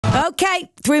Okay,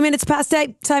 3 minutes past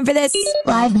 8. Time for this.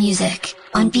 Live music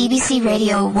on BBC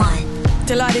Radio 1.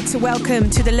 Delighted to welcome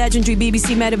to the legendary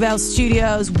BBC Meadowvale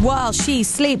studios While She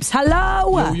Sleeps.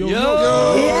 Hello.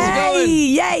 Yo.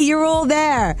 Yay, you're all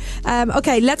there.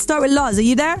 Okay, let's start with Loz. Are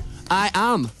you there? I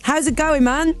am. How's it going,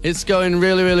 man? It's going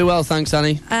really, really well, thanks,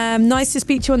 Annie. Nice to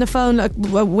speak to you on the phone.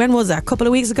 When was that? A couple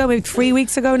of weeks ago? Maybe 3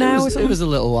 weeks ago now? It was a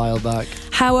little while back.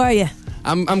 How are you?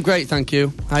 I'm great, thank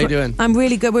you. How you doing? I'm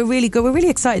really good. We're really good. We're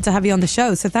really excited to have you on the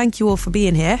show. So thank you all for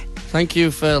being here. Thank you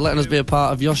for letting us be a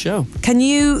part of your show. Can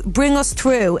you bring us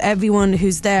through everyone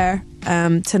who's there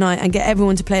tonight and get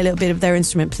everyone to play a little bit of their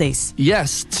instrument, please?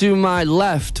 Yes, to my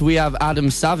left we have Adam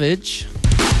Savage.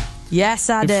 Yes,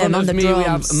 Adam, In front on of the me drums. we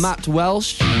have Matt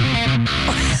Welsh.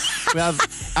 We have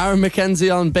Aaron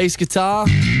McKenzie on bass guitar.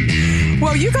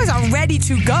 Well, you guys are ready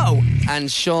to go.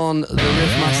 And Sean, the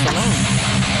riff master.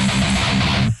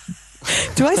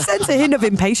 Do I sense a hint of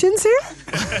impatience here?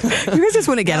 You guys just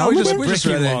want to get on with it?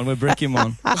 We're bricking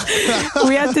one.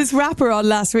 We had this rapper on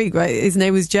last week, right? His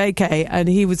name was JK, and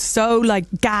he was so like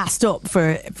gassed up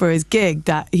for his gig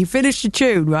that he finished the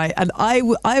tune, right? And I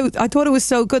thought it was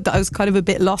so good that I was kind of a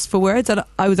bit lost for words, and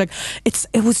I was like,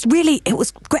 it was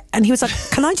great. And he was like,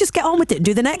 can I just get on with it and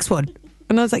do the next one?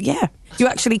 And I was like, yeah, you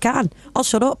actually can. I'll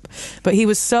shut up. But he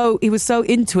was so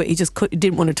into it. He just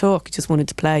didn't want to talk. He just wanted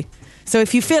to play. So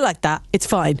if you feel like that, it's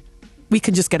fine. We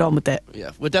can just get on with it.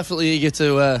 Yeah, we're definitely eager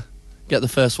to get the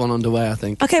first one underway, I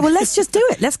think. Okay, well, let's just do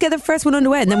it. Let's get the first one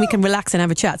underway and then we can relax and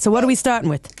have a chat. So what are we starting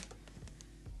with?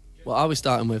 What are we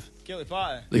starting with? Guilty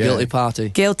Party. The Guilty Party.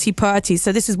 Guilty Party.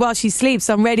 So this is While She Sleeps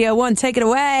on Radio 1. Take it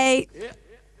away. Yeah.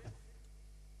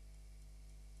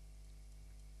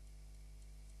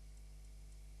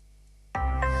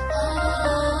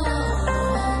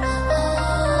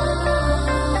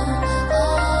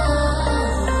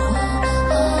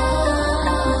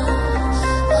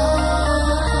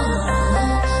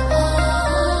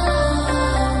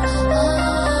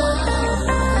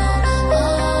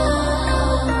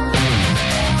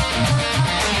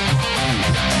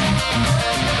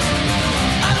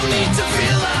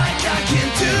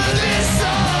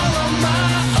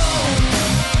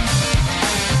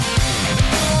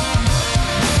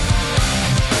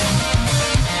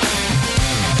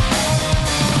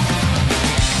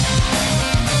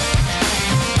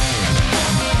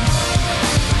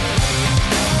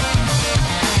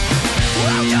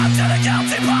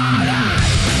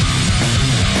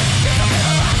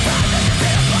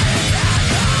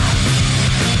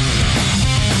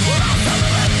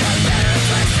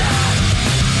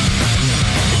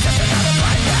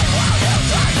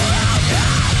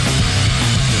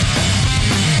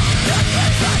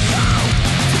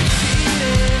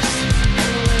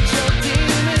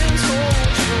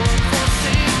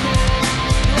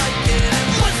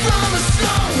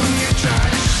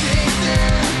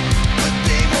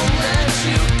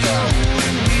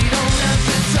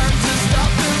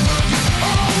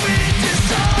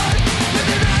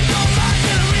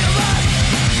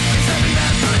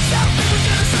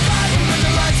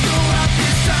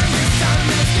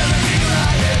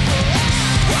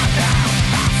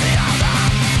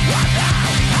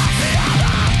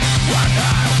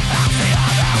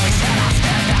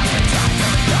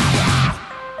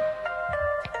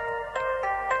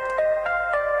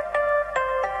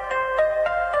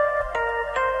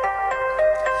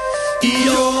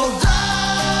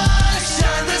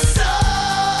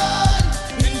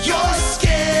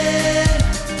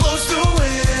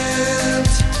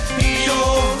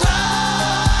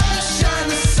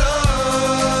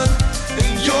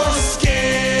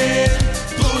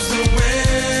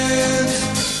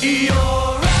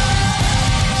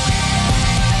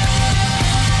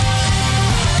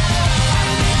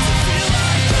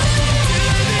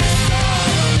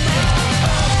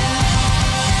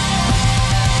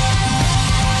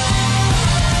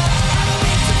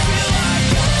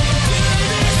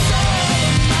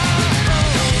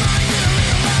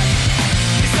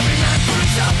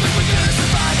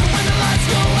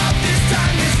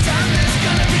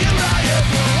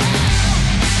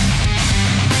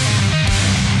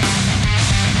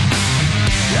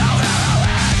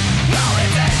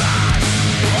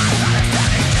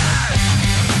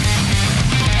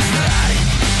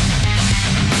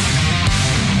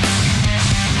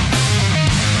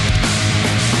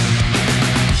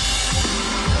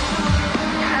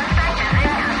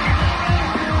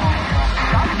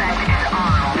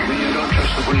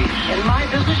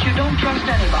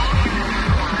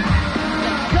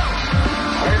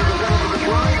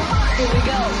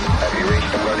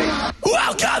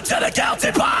 Welcome to the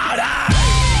Guilty Party!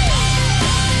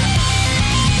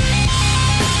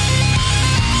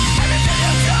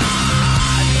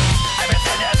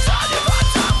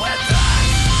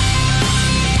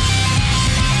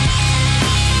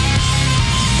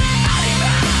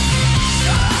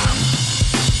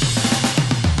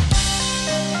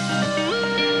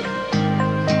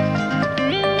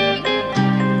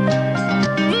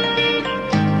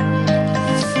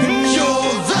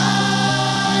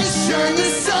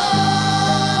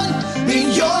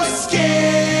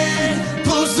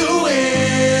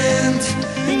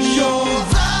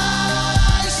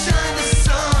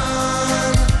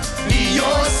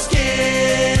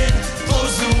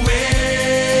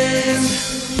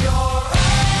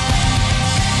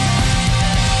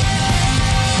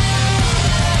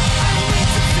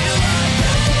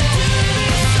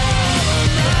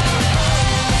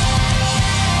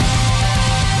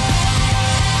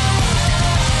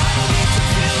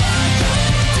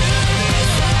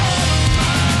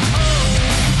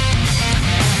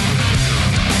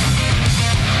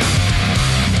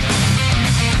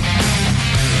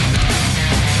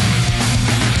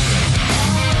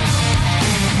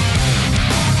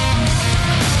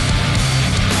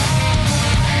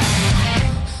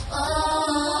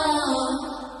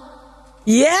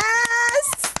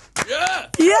 Yes! Yeah.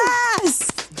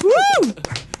 Yes! Woo!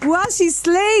 While She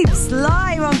Sleeps,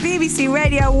 live on BBC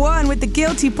Radio 1 with The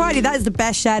Guilty Party. That is the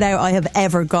best shout out I have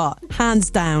ever got. Hands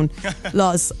down.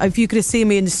 Loz, if you could have seen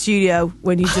me in the studio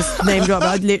when you just name dropped,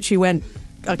 I literally went,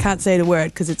 I can't say the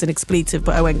word because it's an expletive,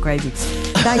 but I went crazy.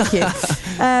 Thank you.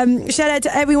 Shout out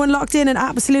to everyone locked in and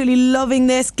absolutely loving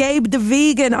this. Gabe the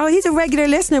Vegan. Oh, he's a regular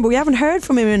listener, but we haven't heard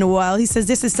from him in a while. He says,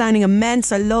 this is sounding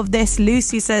immense. I love this.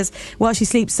 Lucy says, While She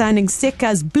Sleeps, sounding sick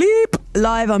as bleep.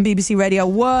 Live on BBC Radio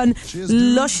 1.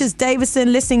 Luscious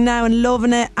Davison listening now and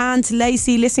loving it. Aunt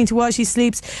Lacey listening to While She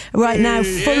Sleeps right now,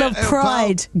 full of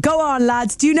pride. Go on,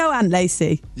 lads. Do you know Aunt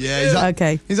Lacey?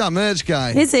 Yeah, he's our merch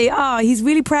guy. Is he? Oh, he's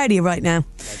really proud of you right now.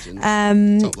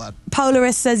 Top lad.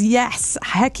 Polaris says yes,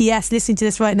 heck yes, listening to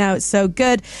this right now, it's so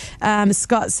good.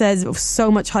 Scott says so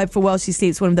much hype for While She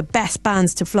Sleeps, one of the best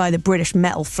bands to fly the British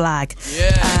metal flag.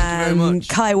 Yeah, thank you very much.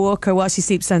 Kai Walker, While She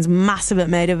Sleeps sounds massive at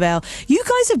Maida Vale. You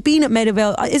guys have been at Maida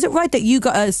Vale. Is it right that you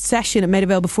got a session at Maida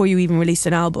Vale before you even released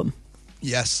an album?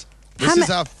 Yes. This is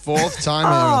our fourth time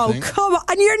here, I think. Come on,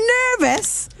 and you're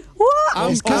nervous? What?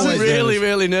 I'm really,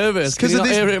 really nervous. Can you not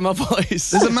hear it in my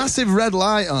voice? There's a massive red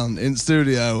light on in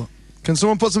studio. Can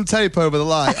someone put some tape over the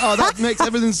light? Oh, that makes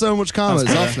everything so much calmer.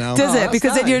 It's off now. Does it?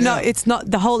 Because then you're yeah. not. It's not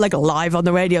the whole like live on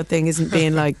the radio thing. Isn't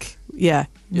being like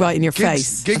right in your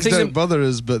face. Gigs don't bother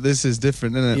us, but this is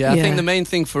different, isn't it? Yeah, I think the main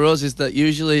thing for us is that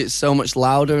usually it's so much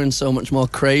louder and so much more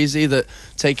crazy that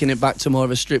taking it back to more of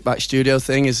a stripped back studio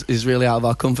thing is really out of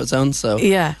our comfort zone. So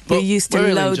yeah, but you're used to we're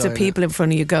really loads of people in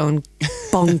front of you going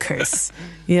bonkers.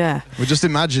 Yeah, we're just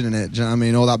imagining it. Do you know what I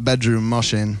mean? All that bedroom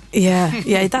moshing.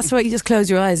 Yeah. That's why you just close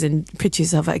your eyes and picture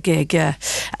yourself at a gig. Yeah.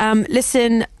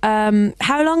 Listen,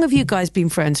 how long have you guys been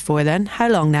friends for? Then how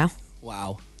long now?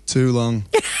 Wow. Too long.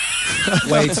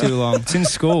 Way too long. Since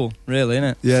school, really, isn't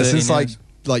it? Yeah, since years.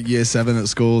 like year 7 at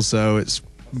school, so it's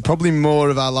probably more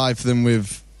of our life than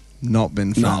we've not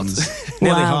been friends.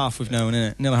 Nearly Wow. half we've known,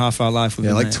 innit? Nearly half our life we've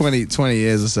Yeah, been like mates. 20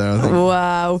 years or so, I think.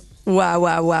 Wow.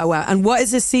 And what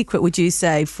is the secret, would you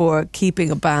say, for keeping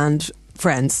a band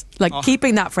friends? Like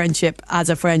keeping that friendship as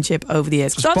a friendship over the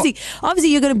years? 'Cause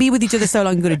obviously you're going to be with each other so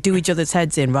long, you're going to do each other's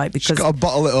heads in, right? Because Just got to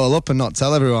bottle it all up and not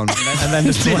tell everyone. and then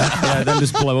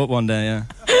just blow up one day, yeah.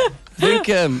 I think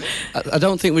I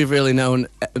don't think we've really known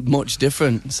much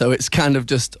different, so it's kind of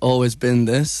just always been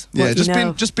this. Yeah,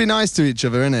 What, just be nice to each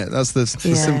other, innit? That's the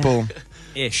simple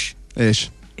Ish.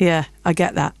 yeah, I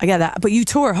get that. But you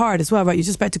tour hard as well, right? You're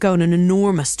just about to go on an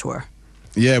enormous tour.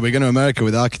 Yeah, we're going to America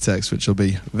with Architects, which will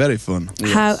be very fun.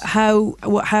 Yes. How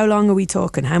long are we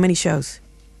talking? How many shows?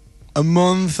 A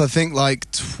month, I think,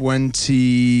 like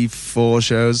 24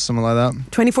 shows, something like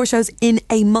that. 24 shows in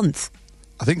a month.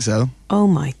 I think so. Oh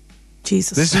my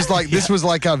Jesus. This was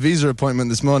like our visa appointment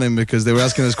this morning because they were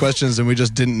asking us questions and we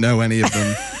just didn't know any of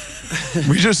them.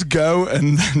 We just go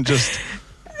and then just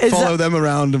follow them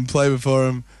around and play before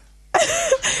them.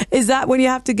 Is that when you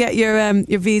have to get your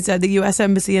visa at the US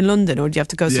Embassy in London, or do you have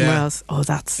to go somewhere else? Oh,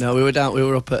 that's... No, we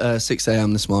were up at 6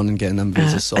 a.m. this morning getting them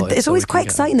visas sorted. It's always quite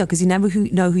exciting though, because you never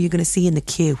know who you're going to see in the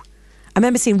queue. I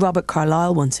remember seeing Robert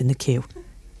Carlyle once in the queue.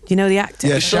 Do you know the actor?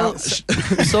 Yeah,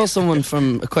 We saw someone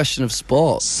from A Question of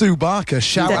Sport. Sue Barker.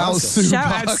 Shout out Sue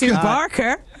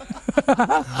Barker.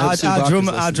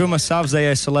 Our drummer Sav's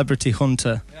a celebrity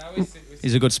hunter.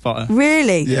 He's a good spotter.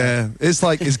 Really? Yeah, it's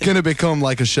going to become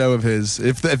like a show of his.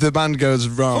 If the band goes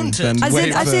wrong, Hunted. then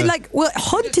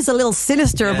hunt is a little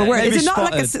sinister of a word. maybe Is it not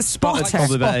like a spotted. spotter? Spotted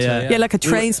probably better, yeah. Like a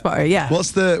train spotter, yeah.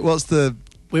 What's the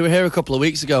We were here a couple of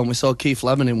weeks ago and we saw Keith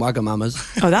Lemon in Wagamama's.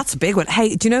 Oh, that's a big one.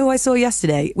 Hey, do you know who I saw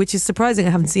yesterday? Which is surprising, I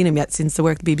haven't seen him yet since the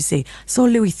work at the BBC. I saw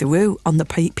Louis Theroux on the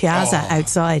piazza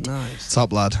outside. Nice.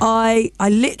 top lad? I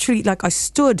literally, I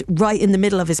stood right in the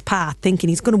middle of his path thinking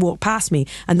he's going to walk past me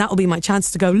and that'll be my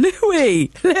chance to go, Louis!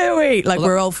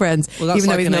 We're all friends, Well, that's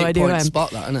even though like he's an no idea who I 8-point am.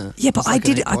 spot, that, isn't it? Yeah, but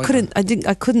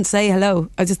I couldn't say hello.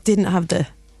 I just didn't have the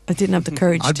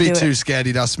courage I'd to be do too it. scared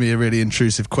he'd ask me a really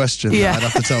intrusive question Yeah. that I'd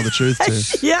have to tell the truth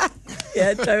to.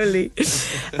 Yeah, totally.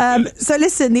 So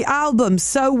listen, the album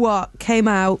So What came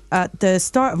out at the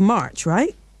start of March,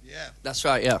 right? That's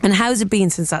right, yeah. And how's it been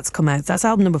since that's come out? That's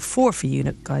album number 4 for you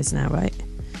guys now, right?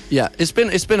 Yeah, it's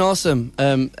been awesome.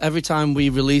 Every time we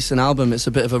release an album, it's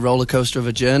a bit of a roller coaster of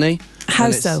a journey. How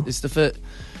And so? It's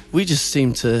we just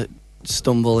seem to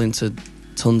stumble into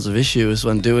tons of issues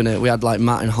when doing it. We had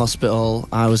Matt in hospital.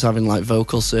 I was having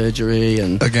vocal surgery,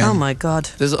 and Again. Oh my God.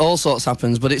 there's all sorts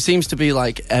happens. But it seems to be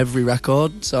every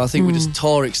record. So I think we just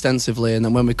tour extensively, and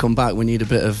then when we come back, we need a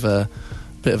bit of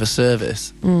a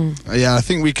service. Yeah, I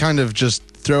think we kind of just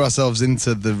throw ourselves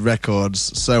into the records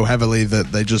so heavily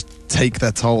that they just take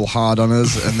their toll hard on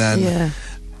us, and then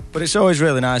But it's always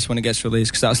really nice when it gets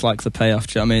released, because that's like the payoff.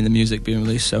 Do you know what I mean? The music being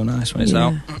released so nice when it's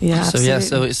out. Yeah, absolutely.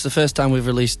 So it's the first time we've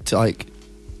released like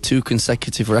 2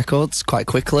 consecutive records quite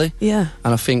quickly. Yeah.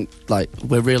 And I think like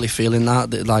we're really feeling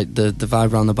that like the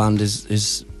vibe around the band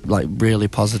is like really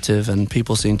positive, and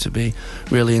people seem to be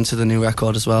really into the new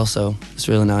record as well, so it's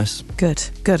really nice. Good.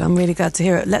 I'm really glad to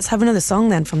hear it. Let's have another song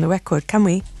then from the record, can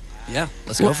we? Yeah,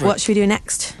 let's go for it. What should we do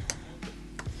next?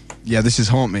 Yeah, this is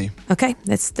Haunt Me. Okay,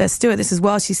 let's do it. This is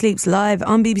While She Sleeps, live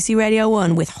on BBC Radio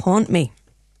 1 with Haunt Me.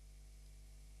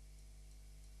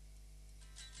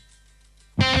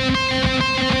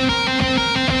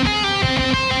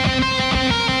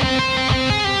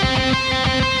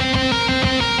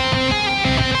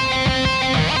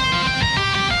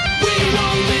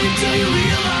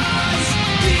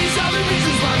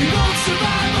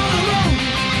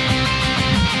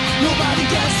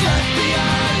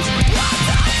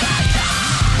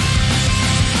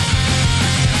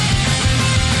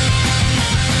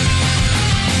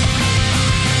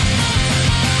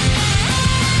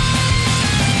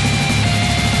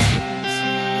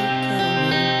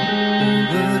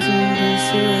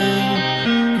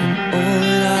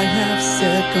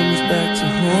 Comes back to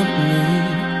haunt me.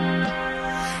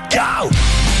 Go!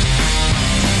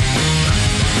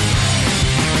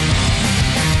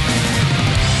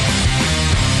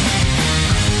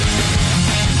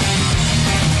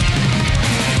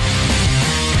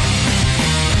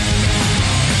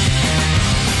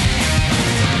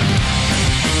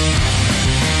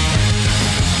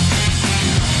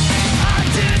 I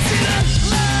didn't see the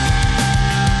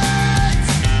lights,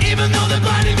 even though they're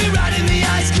blinding me right in the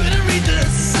eyes. Couldn't read the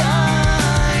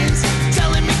signs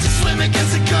telling me to swim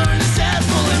against the current instead,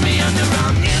 pulling me under.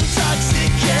 I'm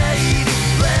intoxicated,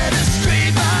 led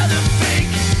astray by the fake.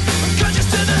 I'm conscious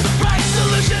to the right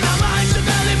solution. Our minds are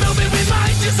barely moving. We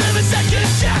might just have a second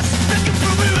chance that can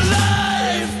prove we're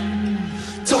alive.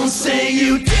 Don't say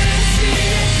you didn't see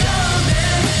it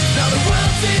coming. Now the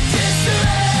world's in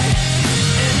disarray,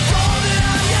 and all that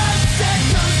I have said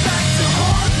comes back to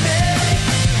haunt me.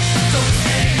 Don't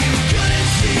say you couldn't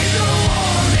see the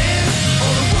warning,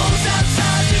 all the wolves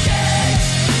outside the gates.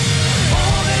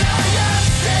 All that I have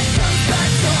said comes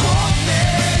back to haunt me.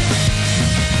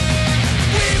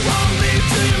 We won't leave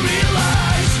till you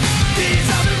realize these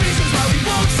are the reasons why we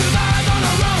won't survive on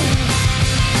our own.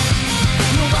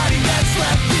 Nobody gets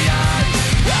left behind.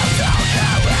 I don't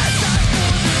know as I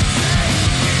couldn't say.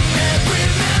 Every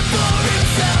man for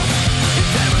himself. If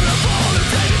they were a ball who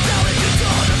take intelligence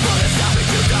on to put us out, but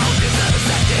you don't deserve a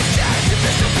second chance if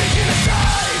they're still picking a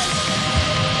side.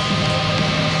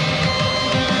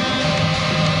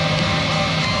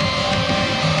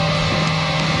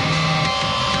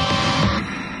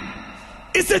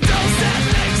 It's the dose that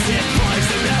makes it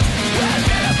poisonous. We're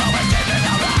beautiful, we're keeping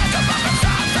our eyes above the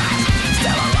surface.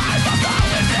 Still alive,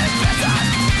 although it's invisible.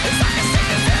 It's like a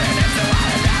sickness hidden into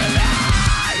our anatomy.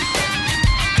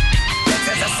 This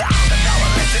is a sound that no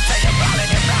one listens to. You're running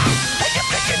your mouth, and you're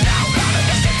picking out out of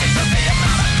the shit to be a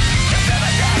mother. You feel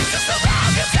the need to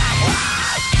surround yourself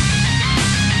with.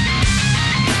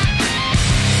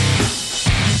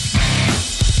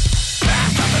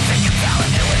 Back up and think you're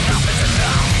telling you enough is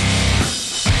enough.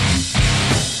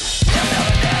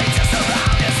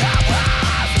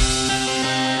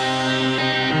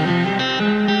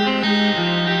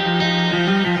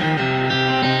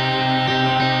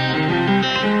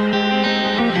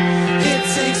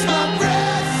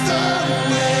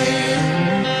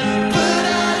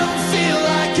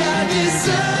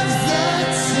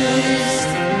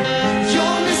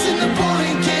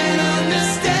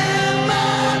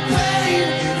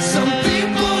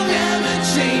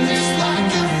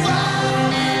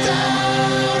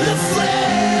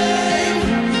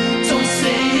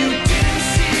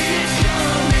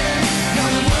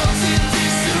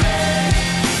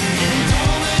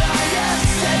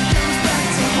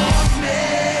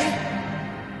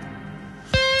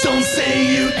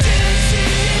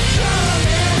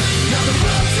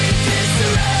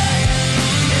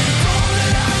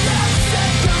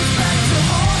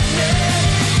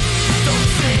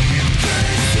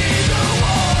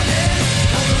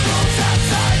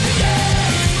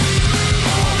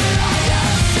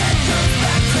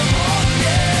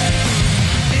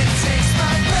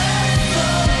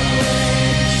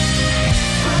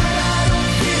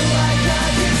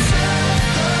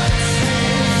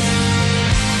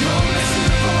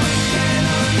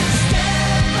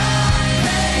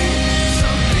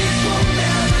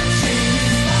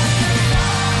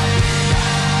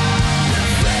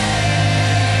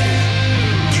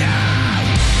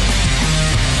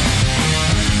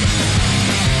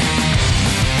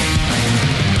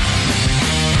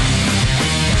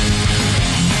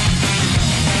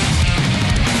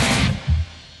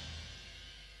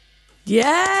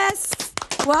 Yes!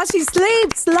 While She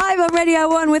Sleeps, live on Radio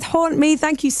 1 with Haunt Me.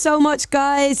 Thank you so much,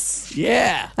 guys.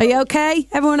 Yeah. Are you okay?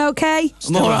 Everyone okay?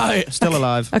 I'm all right. Still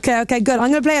alive. Okay, good.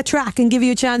 I'm going to play a track and give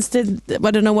you a chance to...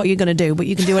 I don't know what you're going to do, but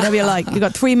you can do whatever you like. You've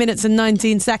got 3 minutes and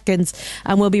 19 seconds,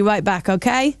 and we'll be right back,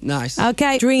 okay? Nice.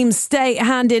 Okay. Dream State,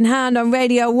 Hand in Hand on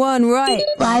Radio 1, right.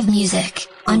 Live music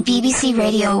on BBC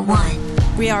Radio 1.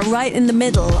 We are right in the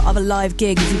middle of a live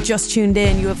gig. If you've just tuned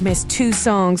in, you have missed 2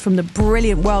 songs from the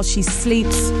brilliant While She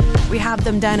Sleeps. We have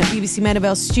them down at BBC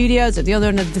Meadowvale Studios at the other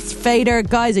end of the fader.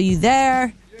 Guys, are you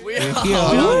there? We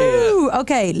are. Ooh,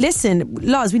 okay, listen,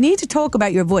 Lars, we need to talk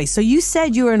about your voice. So you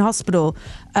said you were in hospital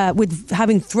with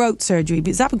having throat surgery.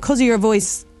 Is that because of your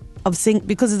voice,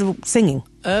 because of the singing?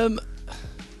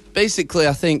 Basically,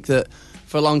 I think that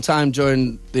for a long time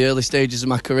during the early stages of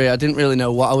my career, I didn't really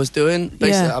know what I was doing.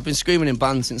 Basically, I've been screaming in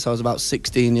bands since I was about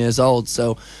 16 years old.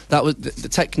 So that was the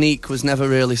technique was never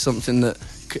really something that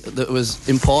was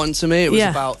important to me. It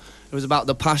was about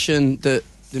the passion that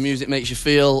the music makes you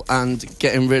feel and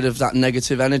getting rid of that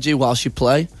negative energy whilst you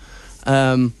play.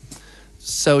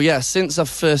 So yeah, since I've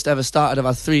first ever started, I've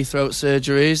had 3 throat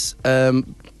surgeries.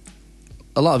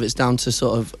 A lot of it's down to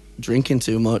sort of drinking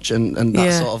too much and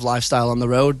that sort of lifestyle on the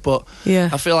road, but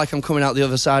I feel like I'm coming out the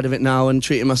other side of it now and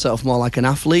treating myself more like an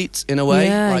athlete in a way,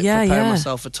 preparing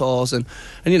myself for tours and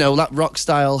you know, that rock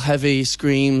style heavy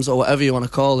screams or whatever you want to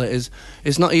call it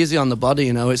it's not easy on the body,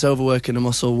 you know. It's overworking the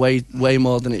muscle way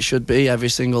more than it should be every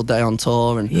single day on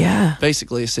tour and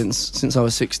basically since I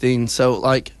was 16. So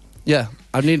like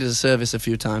I've needed a service a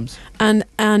few times.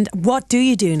 And what do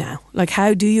you do now? Like,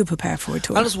 how do you prepare for a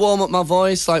tour? I just warm up my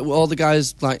voice, like all the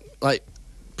guys, like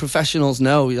professionals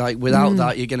know. Like, without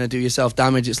that, you're going to do yourself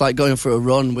damage. It's like going for a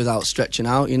run without stretching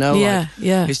out, you know?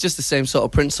 It's just the same sort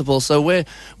of principle. So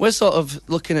we're sort of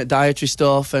looking at dietary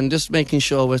stuff and just making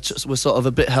sure we're sort of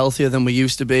a bit healthier than we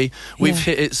used to be. We've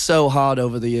hit it so hard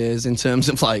over the years in terms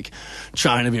of like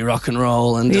trying to be rock and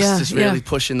roll and just really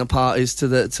pushing the parties to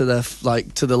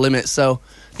the limit. So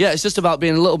yeah, it's just about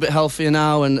being a little bit healthier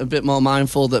now and a bit more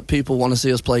mindful that people want to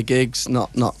see us play gigs,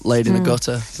 not laid in the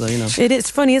gutter. So, you know, it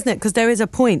is funny, isn't it? Because there is a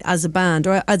point as a band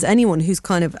or as anyone who's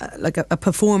kind of like a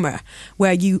performer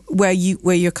where you're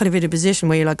kind of in a position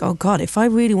where you're like, oh God, if I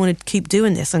really want to keep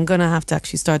doing this, I'm going to have to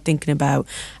actually start thinking about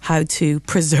how to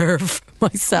preserve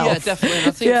myself. Yeah, definitely. And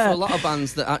I think for a lot of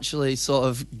bands that actually sort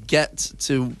of get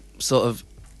to sort of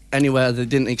anywhere they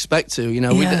didn't expect to, you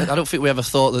know, I don't think we ever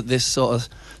thought that this sort of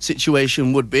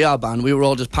situation would be our band. We were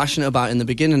all just passionate about it in the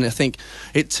beginning. I think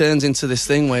it turns into this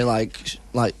thing where like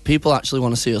people actually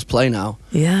want to see us play now.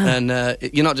 And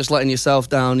you're not just letting yourself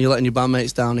down, you're letting your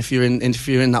bandmates down if you're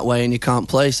in that way and you can't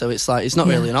play. So it's like it's not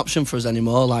really an option for us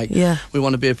anymore. Like we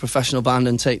want to be a professional band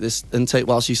and take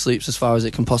While She Sleeps as far as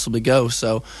it can possibly go.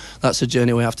 So that's a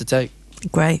journey we have to take.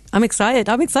 Great. I'm excited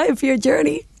for your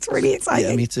journey. It's really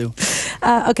exciting. Yeah, me too.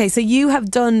 Okay, so you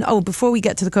have done... Oh, before we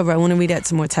get to the cover, I want to read out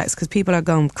some more texts because people are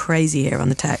going crazy here on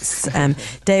the texts.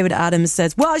 David Adams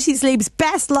says, While She Sleeps,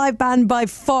 best live band by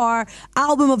far,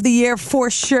 album of the year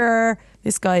for sure.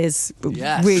 This guy is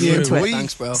really into it.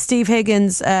 Thanks, bro. Steve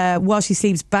Higgins, While She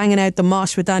Sleeps, banging out the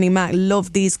mosh with Annie Mac.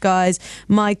 Love these guys.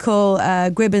 Michael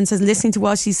Gribben says, listening to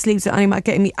While She Sleeps with Annie Mac,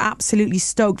 getting me absolutely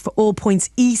stoked for All Points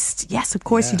East. Yes, of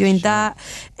course, you're doing that.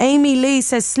 Amy Lee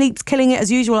says, Sleep's killing it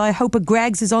as usual. I hope a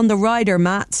Greg's is on the rider,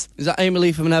 Matt. Is that Amy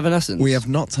Lee from Evanescence? We have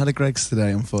not had a Greg's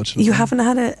today, unfortunately. You haven't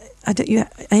had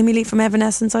Amy Lee from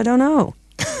Evanescence? I don't know.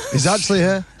 He's actually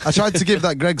here. I tried to give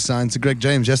that Greg sign to Greg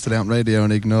James yesterday on radio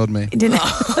and he ignored me. He didn't.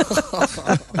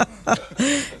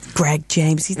 Greg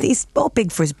James, he's all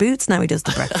big for his boots now. He does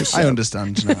the breakfast show. I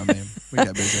understand, you know what I mean? We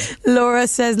get busy. Laura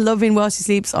says, loving While She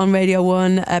Sleeps on Radio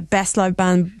 1. Best live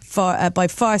band by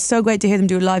far. So great to hear them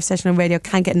do a live session on radio.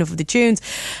 Can't get enough of the tunes.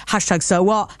 Hashtag so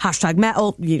what? Hashtag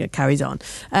metal. You know, carries on.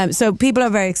 So people are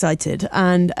very excited.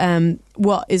 And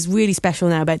what is really special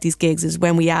now about these gigs is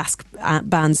when we ask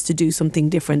bands to do something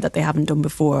different that they haven't done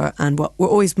before, and what we're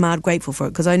always mad grateful for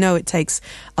it, because I know it takes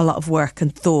a lot of work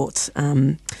and thought.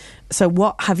 So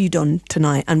what have you done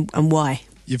tonight and why?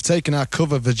 You've taken our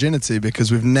cover Virginity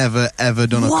because we've never ever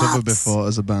done a cover before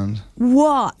as a band.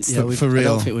 What? Yeah, for real. I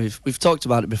don't think we've talked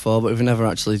about it before, but we've never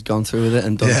actually gone through with it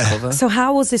and done a cover. So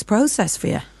how was this process for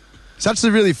you? It's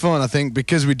actually really fun. I think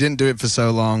because we didn't do it for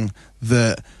so long,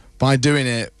 that by doing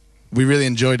it, we really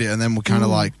enjoyed it, and then we're kind of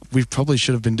like, we probably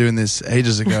should have been doing this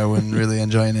ages ago and really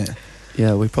enjoying it.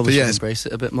 Yeah, we probably should embrace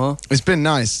it a bit more. It's been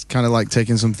nice, kind of like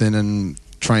taking something and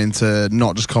trying to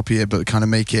not just copy it, but kind of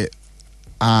make it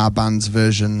our band's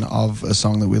version of a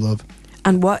song that we love.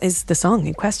 And what is the song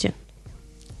in question?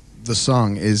 The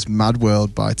song is Mad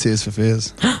World by Tears for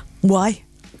Fears. Why?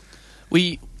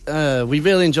 We we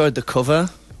really enjoyed the cover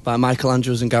by Michael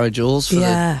Andrews and Gary Jules for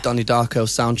the Donnie Darko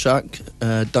soundtrack.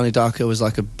 Donnie Darko was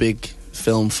like a big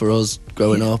film for us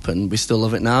growing up, and we still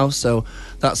love it now. So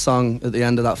that song at the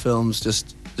end of that film's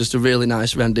just a really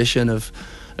nice rendition of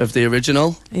the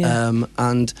original.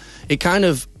 And it kind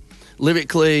of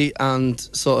lyrically and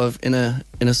sort of in a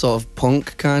sort of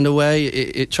punk kind of way,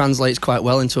 it translates quite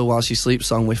well into a While She Sleeps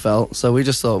song, we felt. So we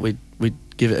just thought we'd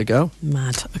give it a go.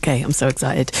 Mad. Okay, I'm so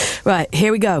excited. Right,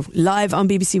 here we go. Live on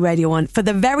BBC Radio 1 for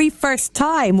the very first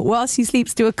time. While She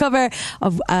Sleeps, do a cover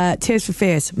of Tears for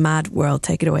Fears, Mad World.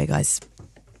 Take it away, guys.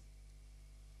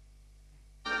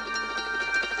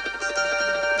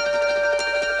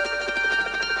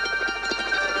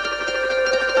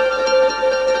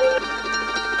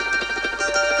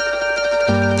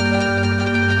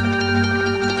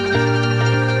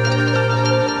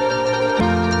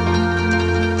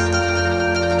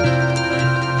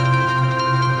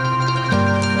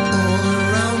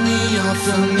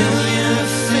 Familiar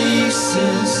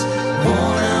faces,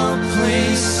 worn out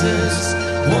places,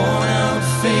 worn out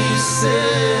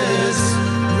faces,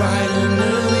 riding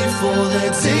early for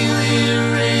their daily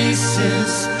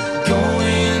races,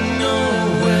 going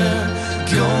nowhere,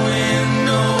 going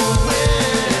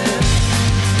nowhere.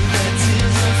 Their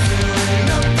tears are filling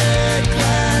up their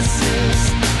glasses,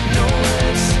 no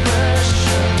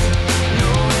expression,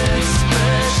 no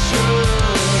expression.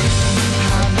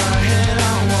 Hide my head,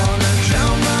 I wanna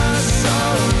drown my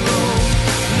sorrow.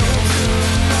 No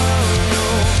tomorrow,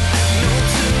 no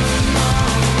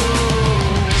tomorrow.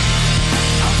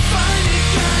 I find it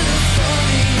kind of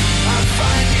funny, I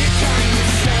find it kind of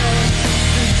sad.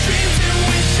 The dreams in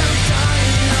which I'm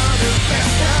dying are the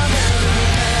best I've ever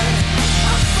had.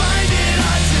 I find it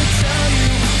hard to tell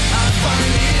you, I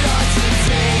find it hard to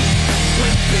take.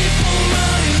 When people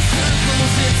run in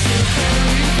circles, it's a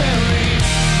very, very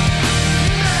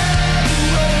mad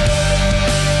world.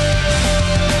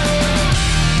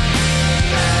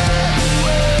 Mad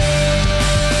world.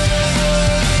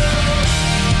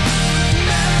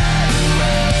 Mad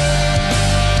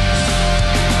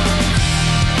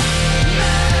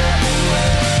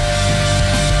world.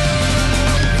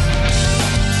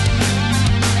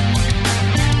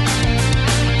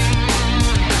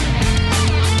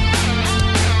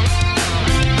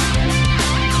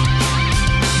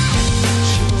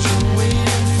 Children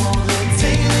waiting for the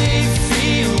day they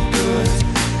feel good.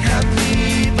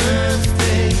 Happy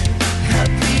birthday,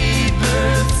 happy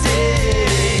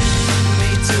birthday.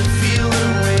 Made to feel the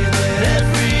way that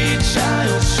every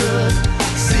child should.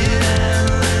 Sit and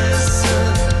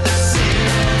listen, sit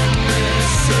and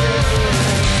listen.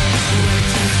 Went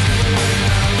to school when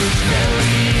I was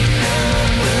very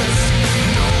nervous.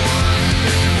 No one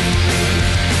knew me,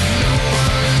 no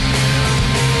one knew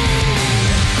me.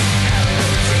 Hello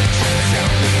teacher,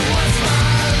 tell me what's my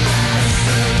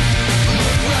lesson.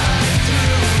 Look right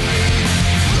through me,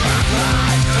 look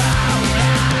right through me.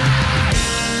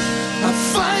 I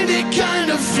find it kind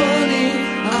of funny,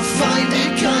 I find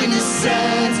it kind of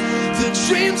sad. The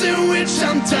dreams in which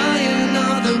I'm dying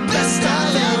are the best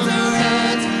I've ever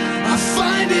had. I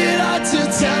find it hard to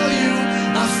tell you,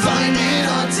 I find it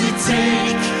hard to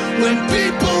take. When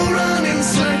people run in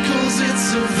circles,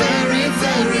 it's a very,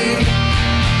 very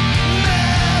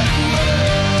mad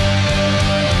world.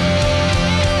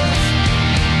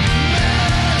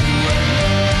 Mad world.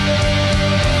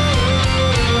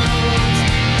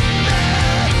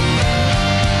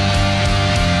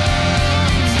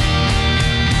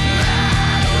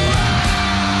 Mad world.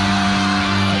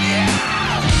 Yeah.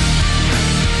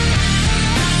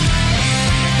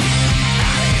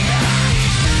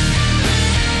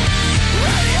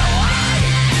 Ready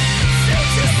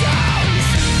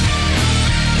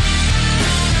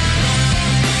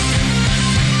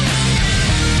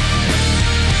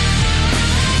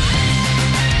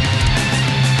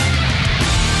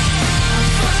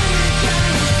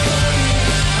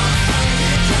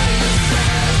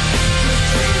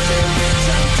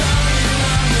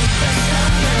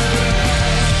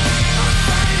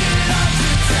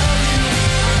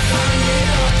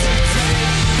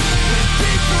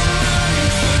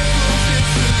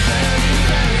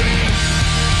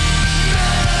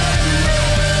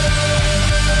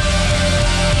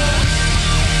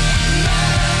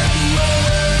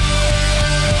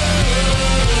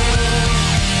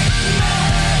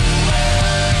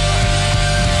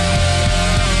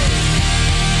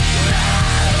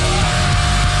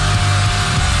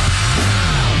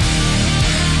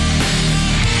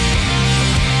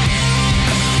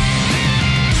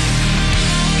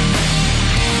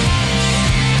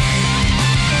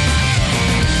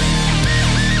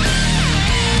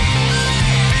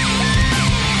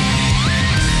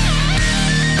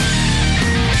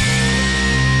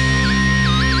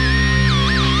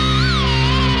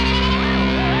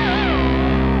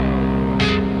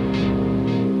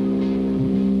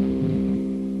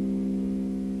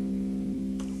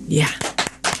Yeah.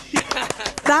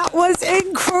 That was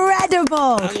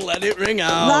incredible. And let it ring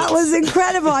out. That was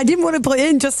incredible. I didn't want to put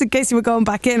in just in case you were going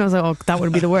back in. I was like, oh, that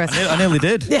would be the worst. I nearly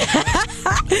did.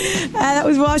 That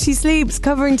was While She Sleeps,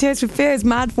 covering Tears for Fears,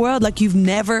 Mad World, like you've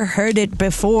never heard it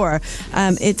before.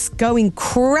 It's going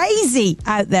crazy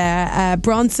out there.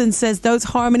 Bronson says, those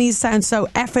harmonies sound so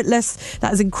effortless.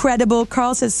 That is incredible.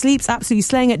 Carl says, Sleeps, absolutely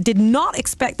slaying it. Did not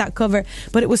expect that cover,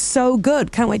 but it was so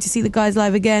good. Can't wait to see the guys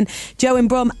live again. Joe in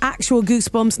Brum, actual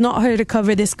goosebumps. Not heard a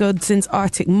cover this good since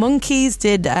Arctic Monkeys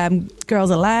did Girls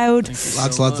Aloud.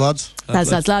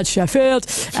 Lads, Sheffield.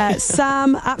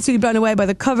 Sam, absolutely blown away by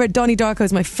the cover. Donnie Darko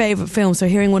is my favourite film, so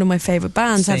hearing one of my favourite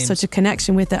bands have such a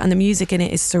connection with it, and the music in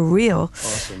it is surreal.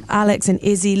 Awesome. Alex and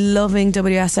Izzy loving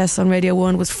WSS on Radio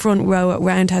 1, was front row at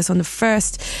Roundhouse on the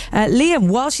 1st. Liam,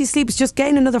 While She Sleeps, just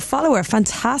gained another follower.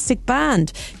 Fantastic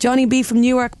band. Johnny B from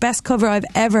Newark, best cover I've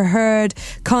ever heard.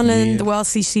 Conlon, the While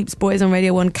She Sleeps boys on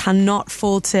Radio 1, cannot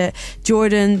fault it.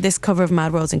 Jordan, this cover of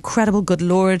Mad World's incredible, good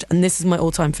lord, and this is my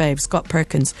all-time fave, Scott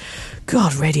Perkins.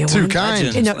 God, Radio 1. Too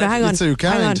kind. No, hang on. Too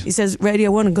kind. Hang on. He says,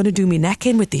 Radio 1, I'm going to do me neck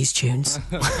in with these tunes.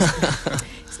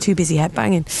 It's too busy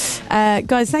headbanging.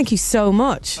 Guys, thank you so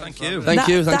much. Thank you.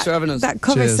 Thanks for having us. That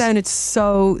cover sounded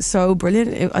so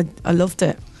brilliant. I loved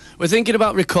it. We're thinking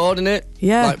about recording it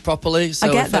properly. So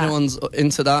I get if that. anyone's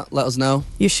into that, let us know.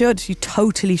 You should. You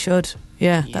totally should.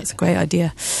 Yeah, that's a great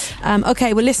idea.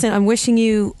 Okay, well, listen, I'm wishing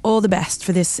you all the best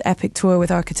for this epic tour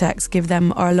with Architects. Give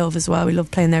them our love as well. We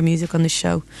love playing their music on the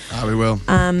show. We will.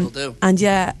 We'll do.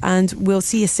 And we'll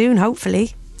see you soon,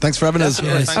 hopefully. Thanks for having us.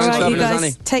 Yes. All right, you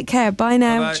guys, take care. Bye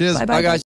now. Bye-bye. Cheers. Bye-bye. Bye, guys.